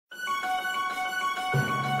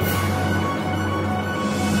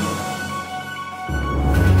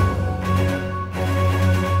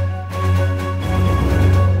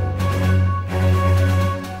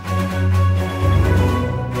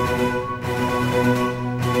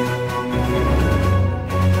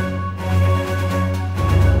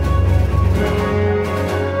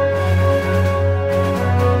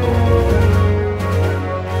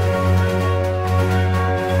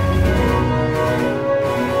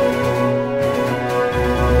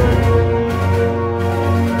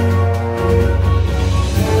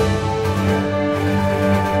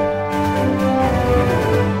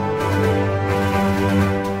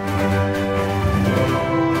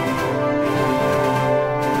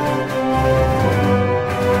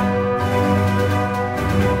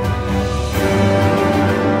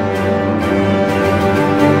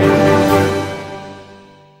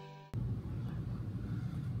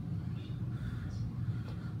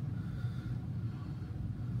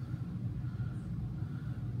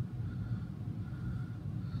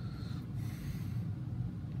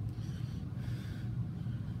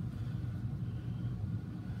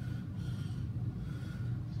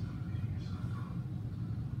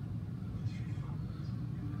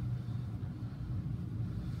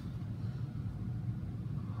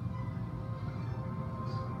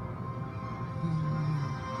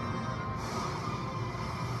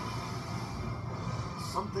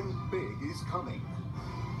Something big is coming.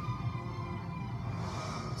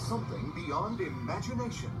 Something beyond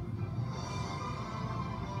imagination.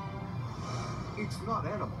 It's not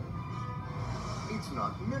animal. It's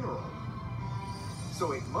not mineral.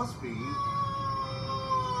 So it must be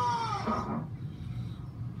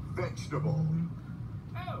vegetable.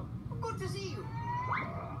 Oh, good to see you.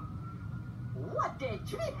 What a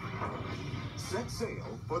trip! Set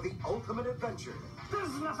sail for the ultimate adventure.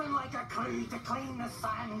 There's nothing like a crew to clean the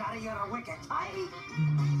sand out of your wicket, eh?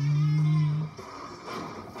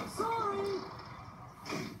 Sorry!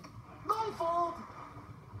 My fault!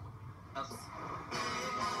 Oops.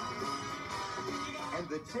 And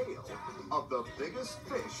the tale of the biggest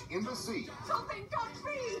fish in the sea. Something touched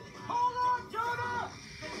me! Hold on, Jonah!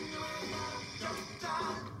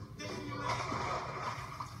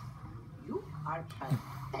 You are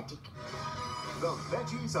pathetic. The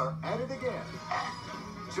veggies are at it again.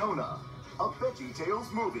 Jonah, a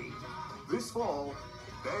VeggieTales movie. This fall,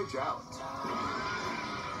 veg out.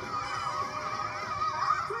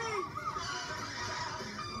 Green!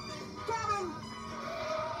 Kevin!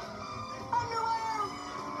 Underwear!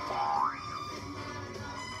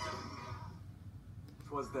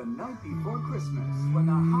 'Twas the night before Christmas when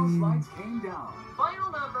the house lights came down.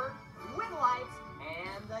 Final number, with lights,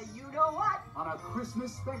 and the you-know-what. On a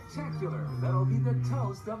Christmas spectacular that'll be the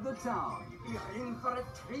toast of the town. You're in for a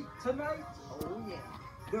treat tonight? Oh, yeah.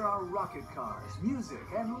 There are rocket cars, music,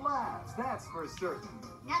 and laughs, that's for certain.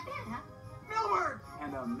 Not bad, huh? Millward!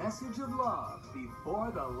 And a message of love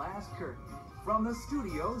before the last curtain. From the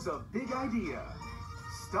studios of Big Idea,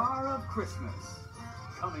 Star of Christmas.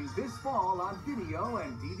 Coming this fall on video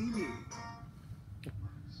and DVD.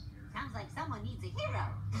 Sounds like someone needs a hero.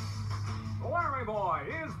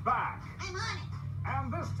 LarryBoy is back. I'm on it.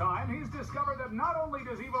 And this time he's discovered that not only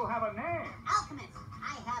does evil have a name, Alchemist,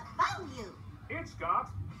 I have found you. it's got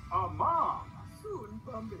a mom. Soon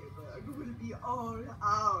Bumbleberg will be all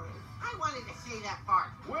ours. I wanted to say that part.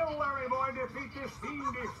 Will LarryBoy defeat this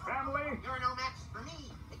fiendish family? You're no match for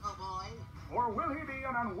me, Pickle Boy. Or will he be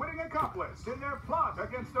an unwitting accomplice in their plot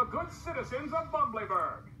against the good citizens of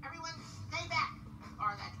Bumbleberg? Everyone stay back,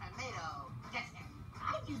 or the tomato gets it.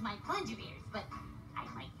 I'd use my plunger beers, but I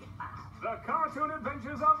might get bombed. The cartoon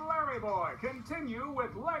adventures of LarryBoy continue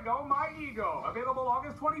with Leggo My Ego. Available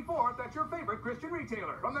August 24th at your favorite Christian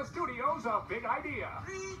retailer. From the studios of Big Idea.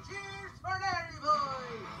 3 cheers for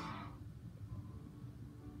LarryBoy!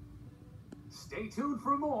 Stay tuned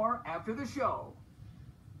for more after the show.